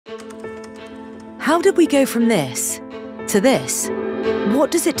How did we go from this to this? What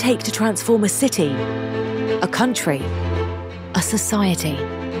does it take to transform a city, a country, a society?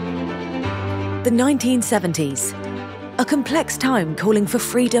 The 1970s, a complex time calling for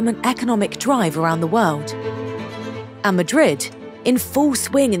freedom and economic drive around the world. And Madrid, in full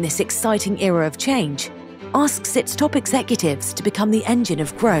swing in this exciting era of change, asks its top executives to become the engine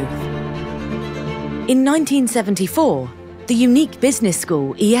of growth. In 1974, the unique business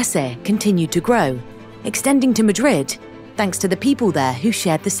school IESE continued to grow, extending to Madrid thanks to the people there who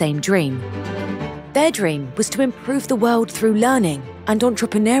shared the same dream. Their dream was to improve the world through learning and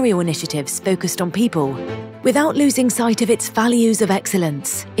entrepreneurial initiatives focused on people, without losing sight of its values of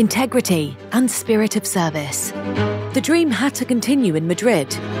excellence, integrity, and spirit of service. The dream had to continue in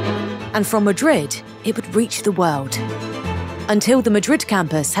Madrid, and from Madrid, it would reach the world, until the Madrid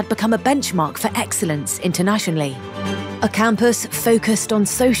campus had become a benchmark for excellence internationally. A campus focused on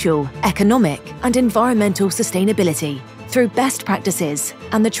social, economic, and environmental sustainability through best practices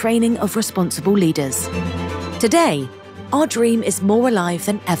and the training of responsible leaders. Today, our dream is more alive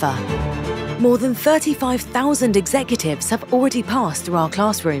than ever. More than 35,000 executives have already passed through our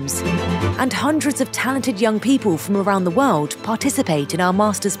classrooms, and hundreds of talented young people from around the world participate in our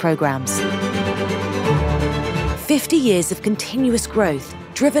master's programs. 50 years of continuous growth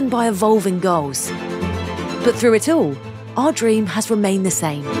driven by evolving goals. But through it all, our dream has remained the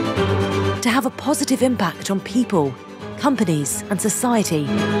same: to have a positive impact on people, companies, and society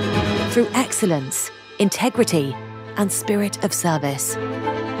through excellence, integrity, and spirit of service.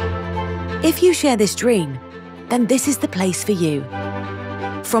 If you share this dream, then this is the place for you.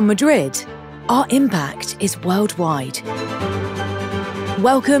 From Madrid, our impact is worldwide.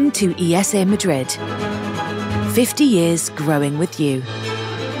 Welcome to IESE Madrid. 50 years growing with you.